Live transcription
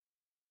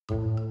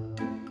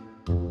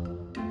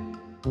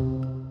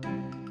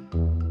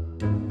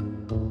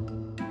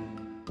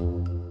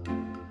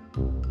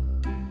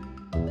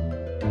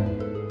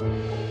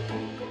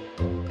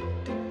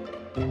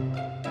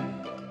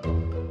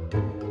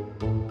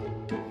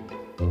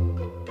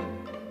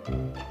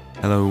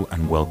Hello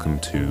and welcome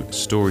to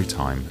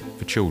Storytime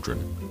for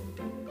Children.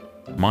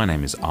 My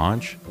name is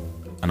Arj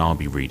and I'll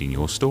be reading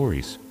your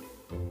stories.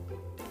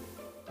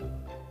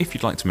 If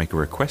you'd like to make a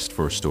request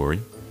for a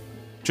story,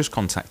 just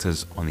contact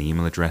us on the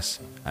email address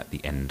at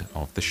the end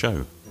of the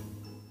show.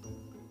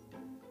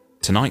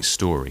 Tonight's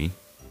story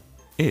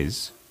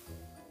is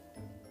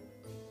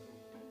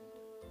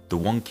The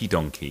Wonky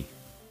Donkey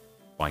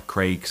by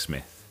Craig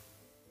Smith.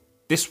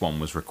 This one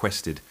was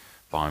requested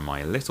by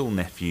my little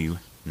nephew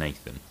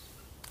Nathan.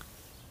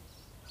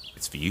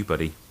 It's for you,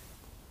 buddy.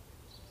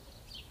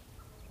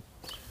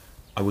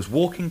 I was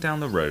walking down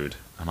the road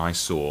and I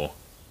saw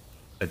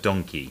a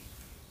donkey.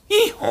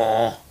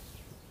 Hee-haw!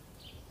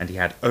 And he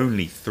had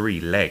only 3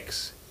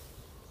 legs.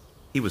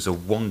 He was a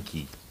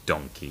wonky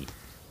donkey.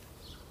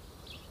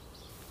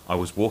 I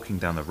was walking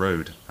down the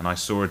road and I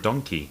saw a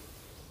donkey.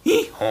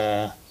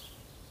 Hee-haw!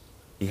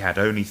 He had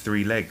only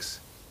 3 legs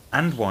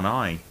and 1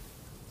 eye.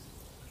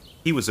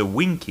 He was a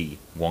winky,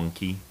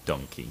 wonky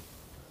donkey.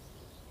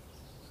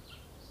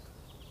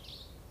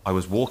 I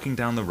was walking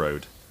down the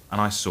road and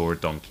I saw a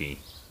donkey.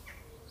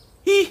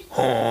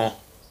 Hee-haw!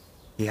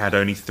 He had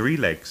only 3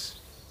 legs,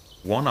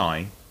 1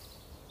 eye,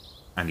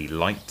 and he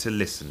liked to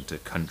listen to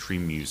country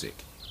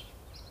music.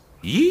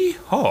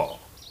 Yee-haw!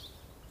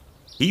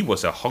 He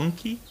was a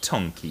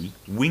honky-tonky,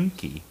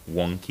 winky,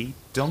 wonky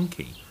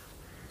donkey.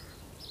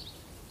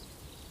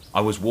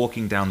 I was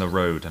walking down the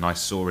road and I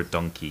saw a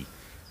donkey.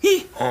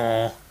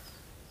 Hee-haw!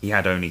 He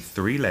had only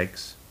 3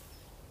 legs,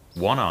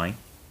 1 eye,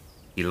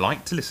 he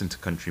liked to listen to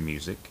country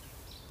music,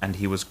 and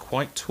he was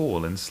quite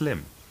tall and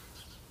slim.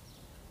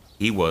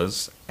 He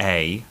was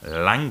a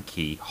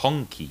lanky,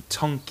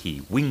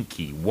 honky-tonky,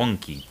 winky,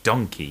 wonky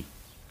donkey.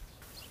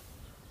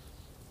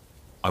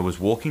 I was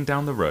walking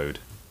down the road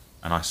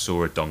and I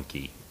saw a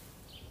donkey.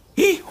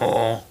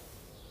 Hee-haw!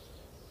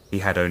 He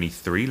had only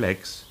 3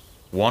 legs,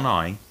 1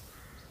 eye,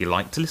 he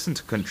liked to listen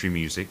to country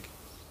music,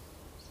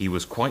 he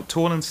was quite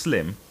tall and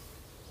slim,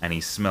 and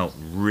he smelt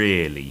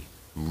really,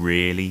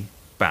 really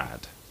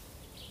bad.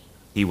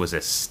 He was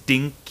a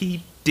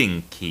stinky,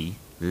 dinky,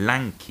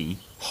 lanky,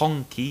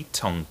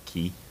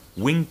 honky-tonky,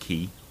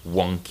 winky,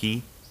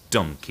 wonky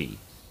donkey.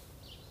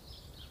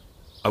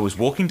 I was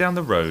walking down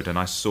the road and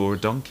I saw a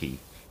donkey.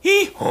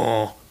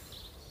 Hee-haw!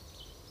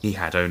 He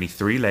had only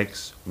 3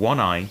 legs,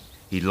 1 eye,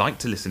 he liked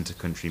to listen to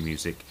country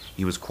music,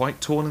 he was quite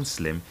tall and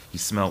slim, he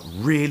smelt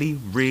really,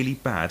 really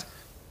bad,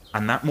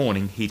 and that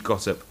morning he'd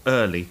got up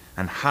early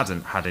and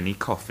hadn't had any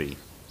coffee.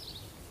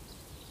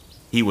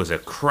 He was a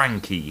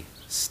cranky,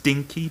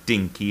 stinky,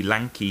 dinky,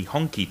 lanky,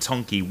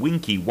 honky-tonky,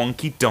 winky,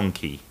 wonky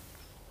donkey.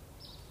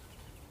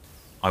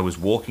 I was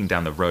walking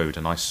down the road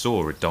and I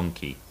saw a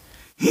donkey.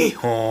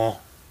 Hee-haw!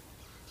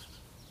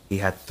 He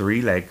had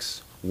 3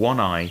 legs, 1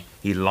 eye,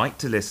 he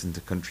liked to listen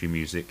to country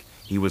music,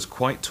 he was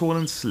quite tall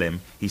and slim,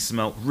 he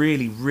smelt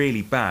really,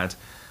 really bad.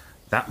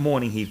 That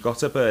morning he'd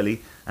got up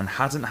early and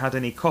hadn't had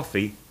any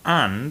coffee,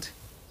 and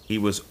he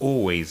was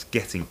always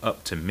getting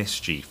up to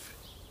mischief.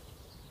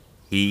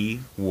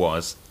 He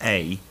was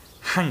a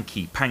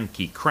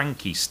hanky-panky,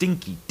 cranky,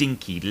 stinky,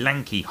 dinky,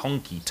 lanky,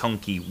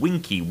 honky-tonky,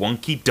 winky,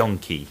 wonky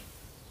donkey.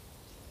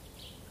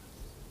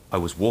 I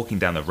was walking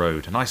down the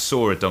road and I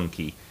saw a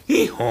donkey.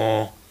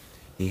 Hee-haw!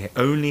 He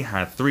only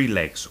had 3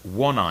 legs,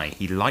 1 eye,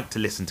 he liked to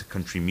listen to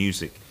country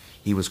music.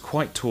 He was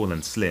quite tall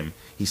and slim,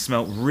 he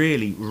smelt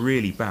really,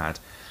 really bad.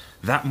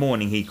 That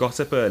morning he got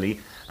up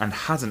early and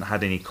hadn't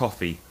had any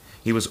coffee.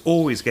 He was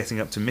always getting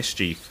up to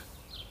mischief.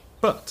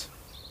 But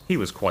he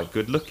was quite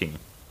good looking.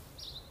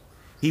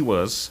 He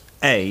was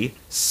a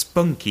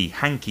spunky,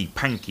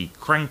 hanky-panky,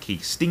 cranky,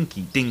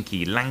 stinky,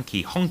 dinky,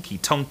 lanky,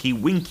 honky-tonky,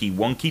 winky,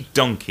 wonky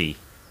donkey.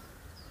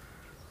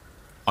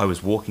 I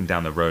was walking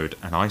down the road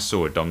and I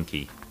saw a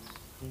donkey.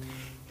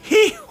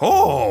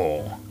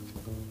 Hee-haw!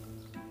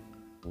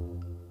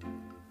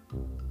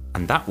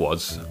 And that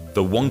was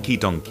The Wonky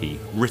Donkey,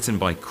 written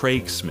by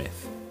Craig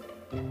Smith.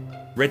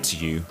 Read to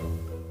you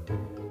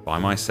by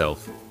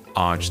myself,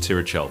 Arj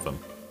Tirachelvam.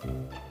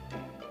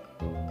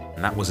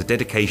 And that was a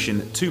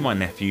dedication to my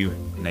nephew,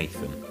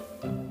 Nathan.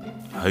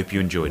 I hope you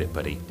enjoyed it,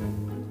 buddy.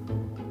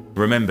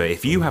 Remember,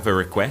 if you have a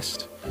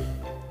request,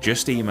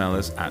 just email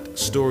us at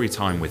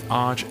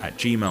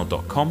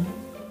storytimewitharj@gmail.com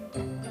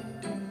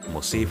and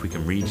we'll see if we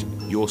can read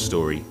your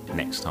story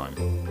next time.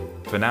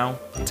 For now,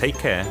 take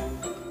care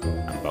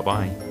and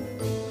bye-bye.